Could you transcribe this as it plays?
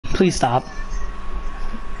Please stop.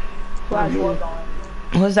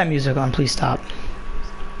 What's that music on? Please stop.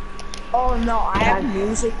 Oh no, I have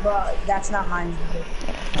music, but that's not my music.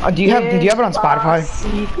 Do you have it on Spotify?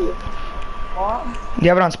 What? Do you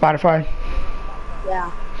have it on Spotify?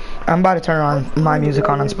 Yeah. I'm about to turn on my music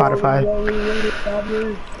on Spotify.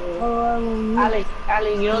 Ali,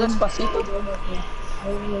 you know Despacito?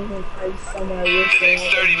 The next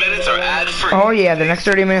 30 minutes are ad-free. Oh yeah, the next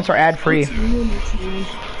 30 minutes are ad-free.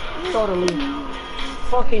 Totally.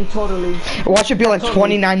 Fucking totally. Watch it be like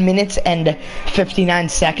 29 minutes and 59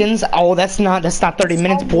 seconds. Oh, that's not 30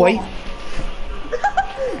 minutes, boy.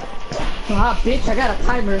 Ah, bitch, I got a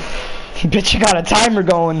timer. Bitch, you got a timer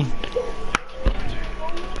going.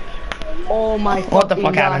 Oh my What the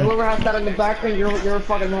fuck God. happened? Whoever has that in the background, you're a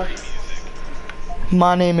fucking nut.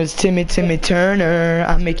 My name is Timmy Turner.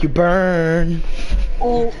 I make you burn.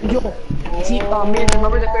 Oh, yo. Man,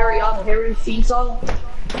 remember the Harry theme song?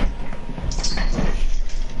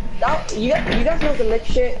 You guys know the lick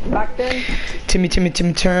shit back then? Timmy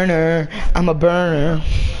Turner. I'm a burner.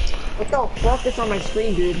 What the fuck is on my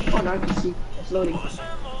screen, dude? Oh, now I can see. It's loading.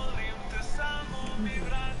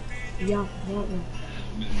 Yeah.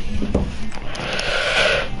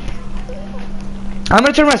 I'm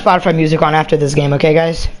gonna turn my Spotify music on after this game, okay,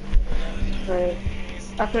 guys? Alright.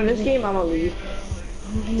 After this game, I'm gonna leave.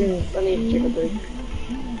 I need to take a break.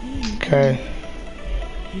 Okay.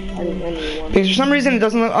 Because for some reason it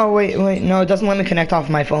doesn't let, oh wait, no, it doesn't let me connect off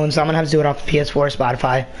my phone, so I'm gonna have to do it off the PS4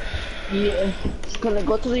 Spotify. Yeah. Gonna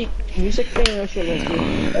go to the music thing or should I do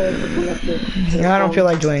it? I don't feel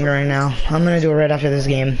like doing it right now. I'm gonna do it right after this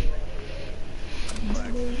game.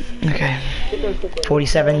 Okay.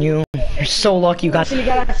 47, you're so lucky you got.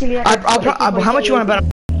 How much you want to bet?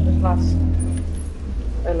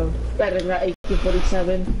 Hello. Better than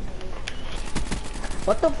 1847.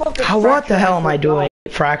 What the fuck? What the hell am I doing?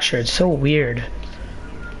 Fractured. So weird.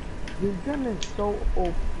 You're gonna so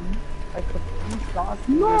OP. Like a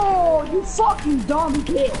no, you fucking dumb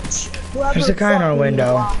bitch. There's a guy in our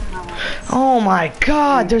window. Oh my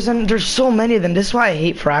God! There's so many of them. This is why I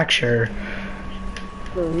hate Fracture.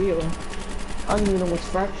 For real. I don't even know what's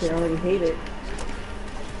Fracture. I already hate it.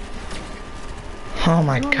 Oh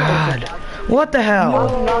my God! What the hell?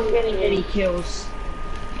 I'm not getting any kills.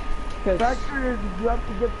 Fracture, you have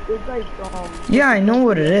to get it's like Yeah, I know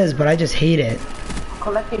what it is, but I just hate it.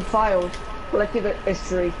 Collecting files, collecting the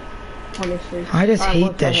history. I just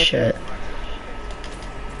hate this shit.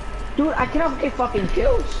 Dude, I cannot get fucking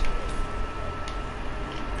kills.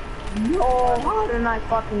 no, how did I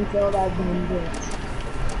fucking kill that damn bitch?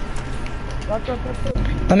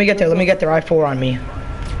 Let me get there. I4 on me.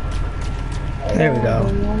 There we go.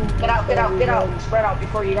 Get out. Spread out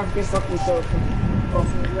before you guys get fucking killed.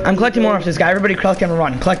 I'm collecting more of this guy. Everybody collect him and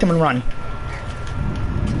run. Collect him and run.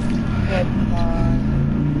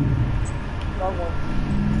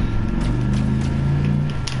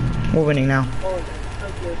 We're winning now.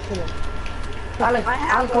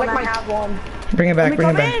 I'll collect my one. Bring it back.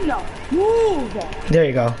 Move. There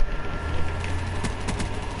you go.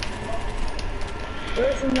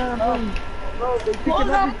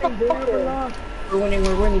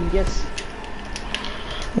 We're winning, yes.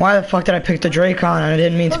 Why the fuck did I pick the Drake on? I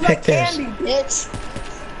didn't mean to pick this. Bitch.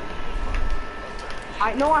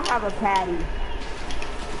 I know I have a patty.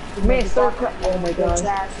 Man, oh my God.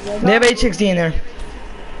 They have 860 in there.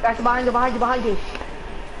 Back behind you.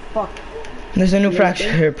 Fuck. There's a new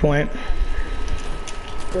fracture point.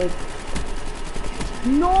 Good.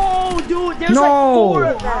 No, dude, there's like 4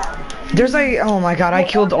 of them. There's like, oh my God, I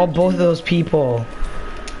killed both of those people.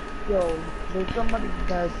 Yo, there's somebody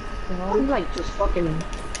that's, I'm like just fucking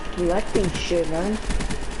collecting shit, man.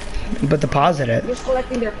 But deposit it. Just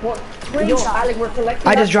collecting their port. Yo, Alec, we're collecting.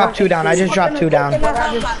 I just dropped 2 down.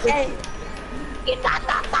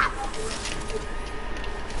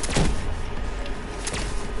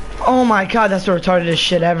 Oh my God, that's the retardedest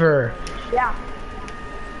shit ever. yeah.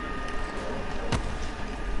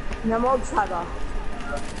 Namogsaga.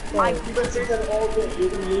 I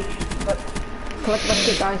collect my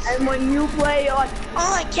shit, guys. And when you play, you're like,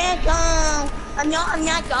 oh, I can't go. I'm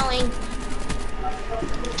not going.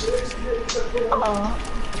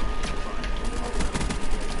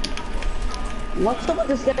 What's up with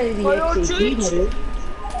this guy in the XAT, dude?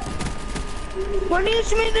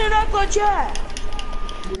 Ponieś mi na kocie.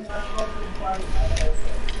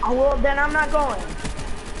 Oh, well, then I'm not going.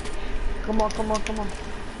 Come on.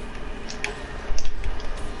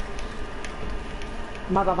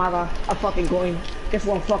 Mother, I'm fucking going. Guess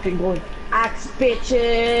what I'm fucking going? Axe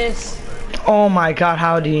bitches! Oh my God,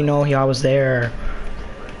 how do you know I was there?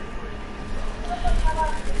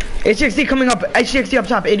 HXD coming up. HXD up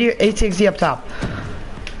top. HXD up top.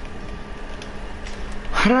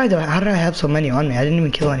 How did I have so many on me? I didn't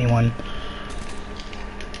even kill anyone.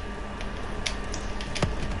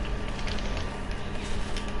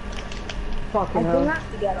 Fucking I hell. think I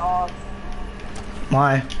have to get off.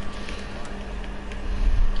 Why?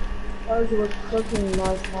 Those were cooking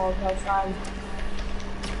marshmallows outside.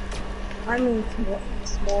 I mean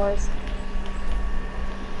s'mores.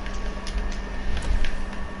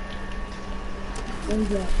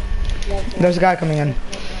 There's a guy coming in.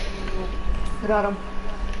 I got him.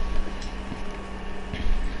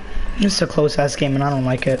 This is a close ass game and I don't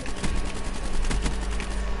like it.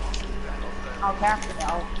 I'll pass it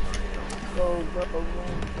out. Go.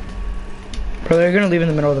 Brother, you're gonna leave in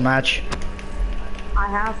the middle of the match. I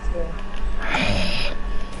have to.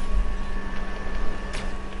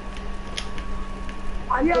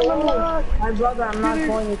 My brother, I'm not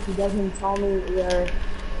going if he doesn't tell me where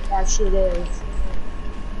that shit is.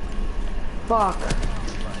 Fuck.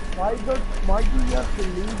 Why do you have to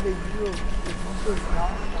leave the you?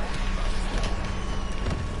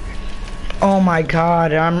 Oh my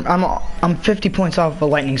god, I'm 50 points off of a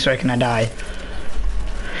lightning strike and I die.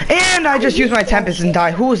 And I just used my tempest and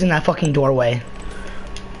die. Who was in that fucking doorway?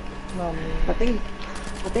 I think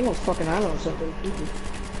it was fucking Island or something.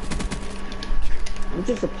 I'm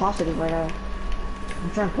just a positive right now.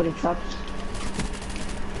 I'm trying to put in traps.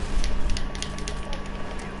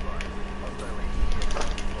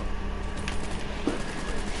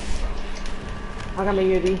 I got my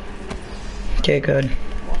UAV. Okay, good.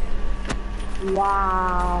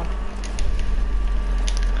 Wow.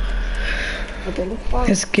 Okay, let's fuck.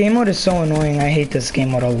 This game mode is so annoying. I hate this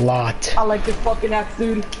game mode a lot. I like this fucking axe,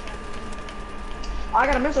 dude. I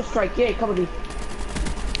got a missile strike. Yeah, cover me.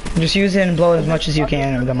 Just use it and blow as much as you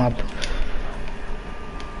can and them up.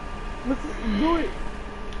 Do it.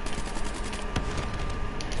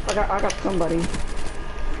 I got somebody. I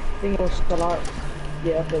think it was a lot.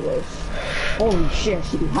 Yeah, it was. Holy shit,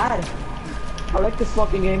 she had it. I like this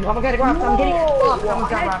fucking game. I'm gonna grab. I'm getting fucked. I'm gonna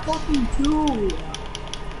grab. Fucking two.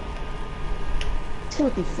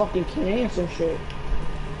 With these fucking cans and shit.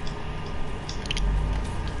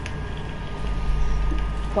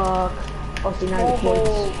 Fuck. Oh, see, now the points.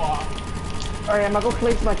 Alright, I'm gonna go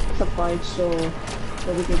place my supplies so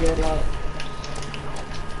we can get a lot.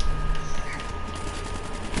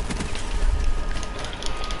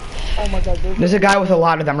 Oh my god, There's a guy with a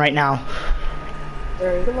lot of them right now.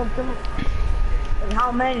 kill him. And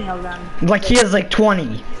how many of them? Like he has like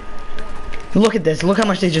 20. Look at this. Look how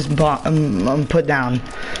much they just put down.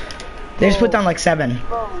 They just put down like 7.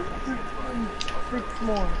 Bro, 6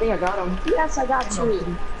 more. I think I got him. Yes, I got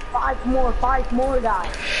 2. 5 more,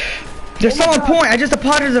 guys. They're still on point. I just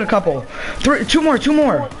deposited a couple. 2 more.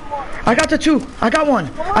 I got the 2. I got 1.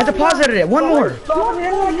 I deposited it. 1 more. Bro,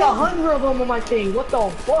 there's like 100 of them on my thing. What the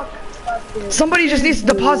fuck? Somebody just needs to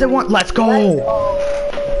deposit 1. Let's go.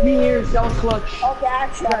 Me here, that was clutch. Okay,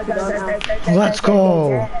 actually, Let's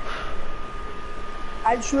go.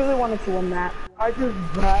 I just really wanted to win that. I just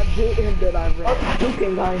grabbed it and then I ran.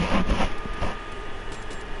 Duking guy.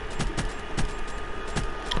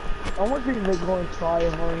 I wonder if they're going to try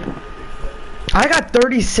hard. I got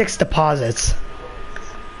 36 deposits.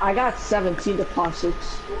 I got 17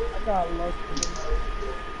 deposits. I got lucky.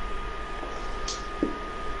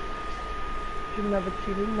 You never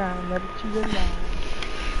cheated now, never cheated now.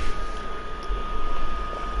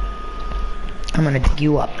 I'm gonna dig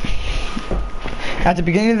you up. At the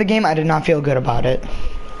beginning of the game, I did not feel good about it.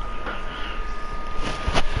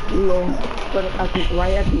 Low, but I think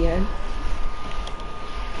right at the end.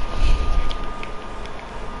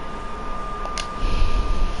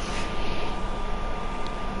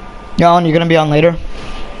 Yon, you're gonna be on later?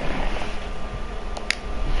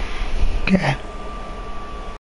 Okay.